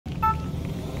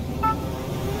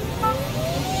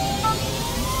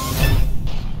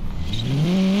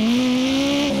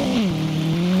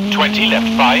20, left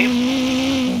 5.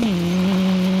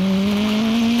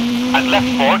 And left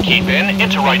 4, keep in.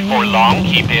 Into right 4, long,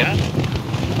 keep in.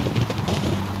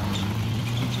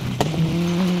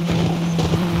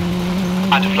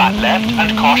 And flat left,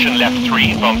 and caution left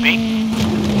 3, bumpy.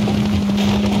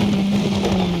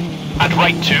 And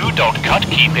right 2, don't cut,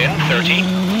 keep in, 30.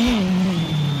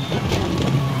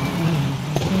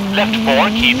 Left 4,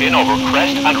 keep in over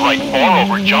crest, and right 4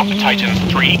 over jump, tightens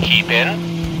 3, keep in.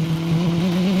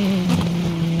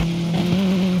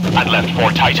 And left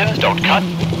 4 tightens, don't cut.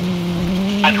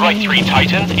 And right 3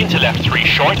 tightens, into left 3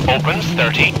 short, opens,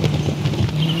 30.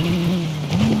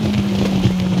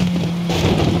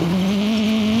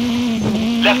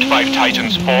 Left 5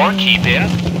 tightens 4, keep in.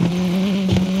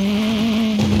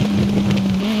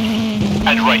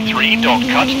 And right 3, don't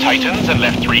cut, tightens, and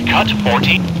left 3 cut,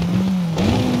 40.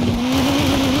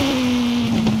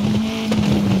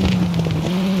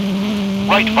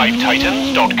 Right 5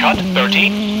 tightens, don't cut,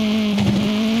 30.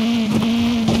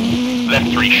 Left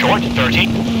 3 short, 30.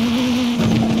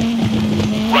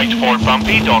 Right 4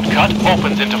 bumpy, don't cut,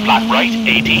 opens into flat right,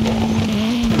 80.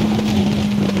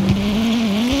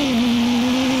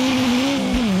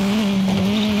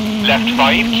 Left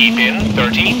 5, keep in,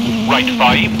 30. Right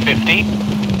 5, 50.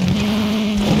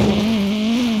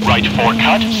 Right 4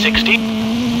 cut, 60.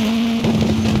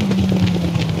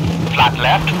 Flat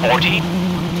left, 40.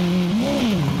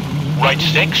 Right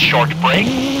 6, short brake.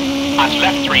 And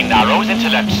left 3 narrows into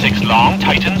left 6 long,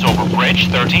 tightens over bridge,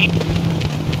 30.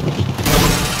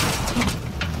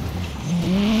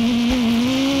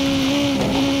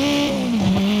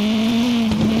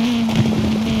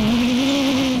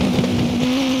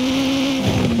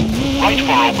 Right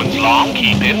 4 opens long,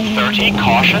 keep in, 30,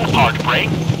 caution, hard brake.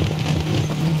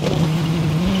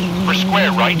 For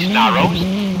square right, narrows.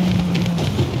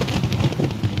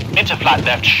 Into flat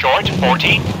left short,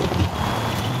 40.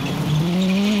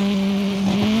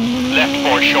 Left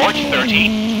 4 short, 30.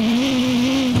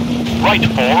 Right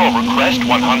 4 over crest,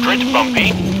 100,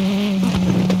 bumpy.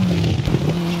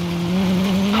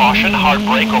 Caution, hard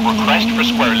brake over crest for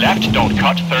square left, don't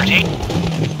cut, 30.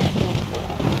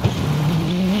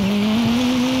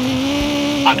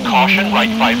 And caution, right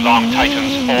 5 long,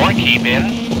 tightens 4, keep in.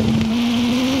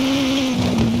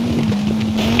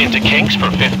 Into kinks for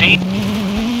 50.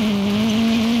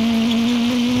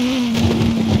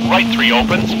 Right 3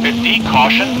 opens, 50,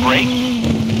 caution, brake.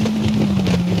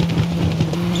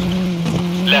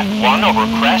 Left 1 over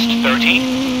crest, 30.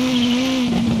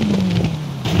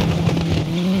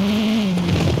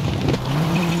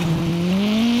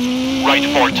 Right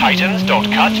 4 tightens,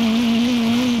 don't cut.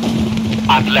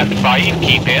 And left 5,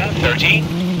 keep in, 30.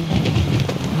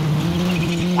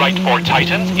 Right 4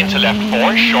 tightens, into left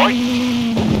 4, short.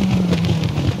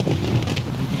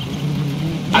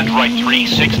 And right 3,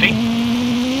 60.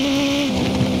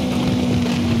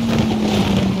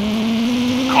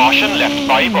 Caution, left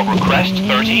 5 over crest,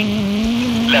 30.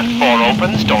 Left 4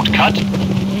 opens, don't cut.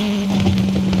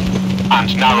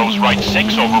 And narrows right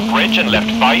 6 over bridge and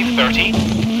left 5, 30.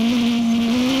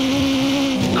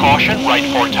 Caution, right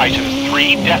 4 tightens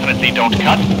 3, definitely don't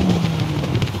cut.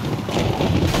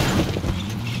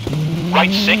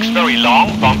 Right 6 very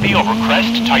long, bumpy over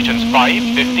crest, tightens 5,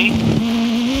 50.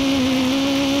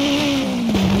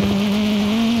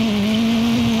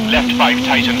 Left 5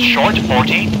 tightens short,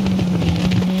 40.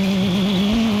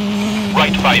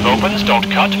 Right 5 opens,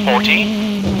 don't cut, 40.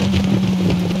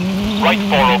 Right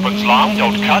 4 opens long,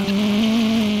 don't cut.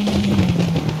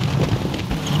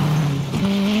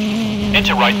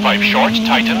 Into right 5 short,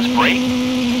 tightens, brake.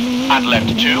 And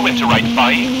left 2 into right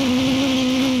 5.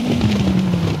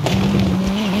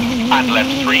 And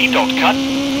left 3, don't cut.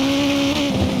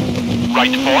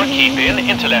 Right 4, keep in,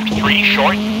 into left 3,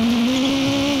 short.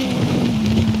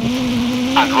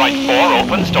 And right 4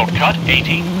 opens, don't cut,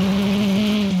 80.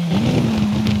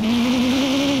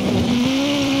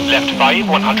 Left 5,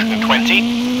 120.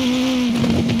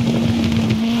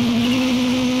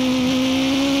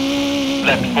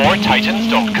 Left 4, tightens,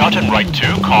 don't cut, and right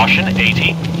 2, caution,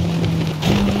 80.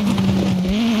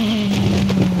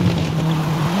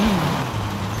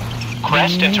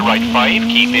 Crest into right 5,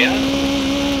 keep in.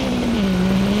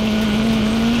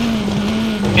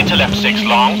 Into left 6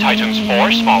 long, tightens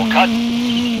 4, small cut.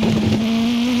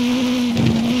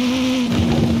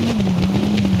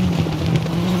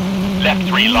 Left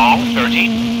 3 long, 30.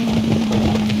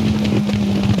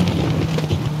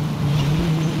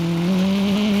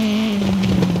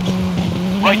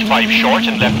 Right 5 short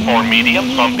and left 4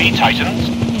 medium, bumpy, tightens.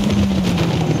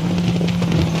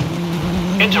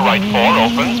 Into right 4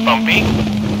 opens, bumpy.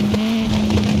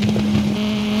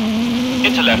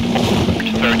 Into left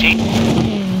 4, 30.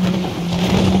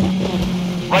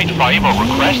 Right 5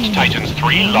 over crest, tightens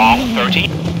 3, long, 30.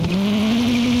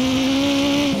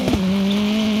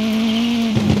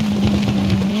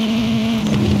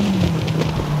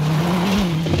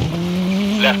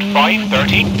 Left 5,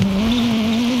 30.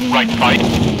 Right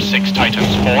 5, 6,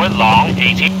 tightens 4, long,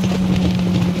 80.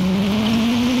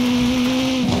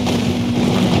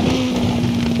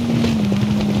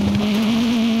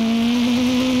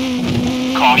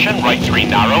 Caution, right 3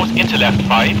 narrows, into left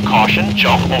 5, caution,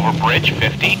 jump over bridge,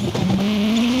 50.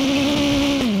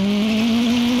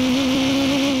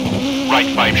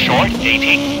 Right 5 short,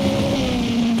 80.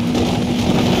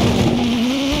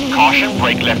 Caution,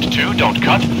 brake left 2, don't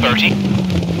cut, 30.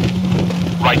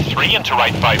 Right 3 into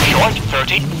right 5 short,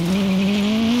 30.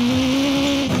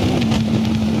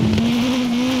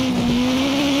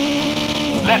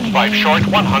 Left 5 short,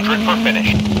 100 for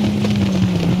finish.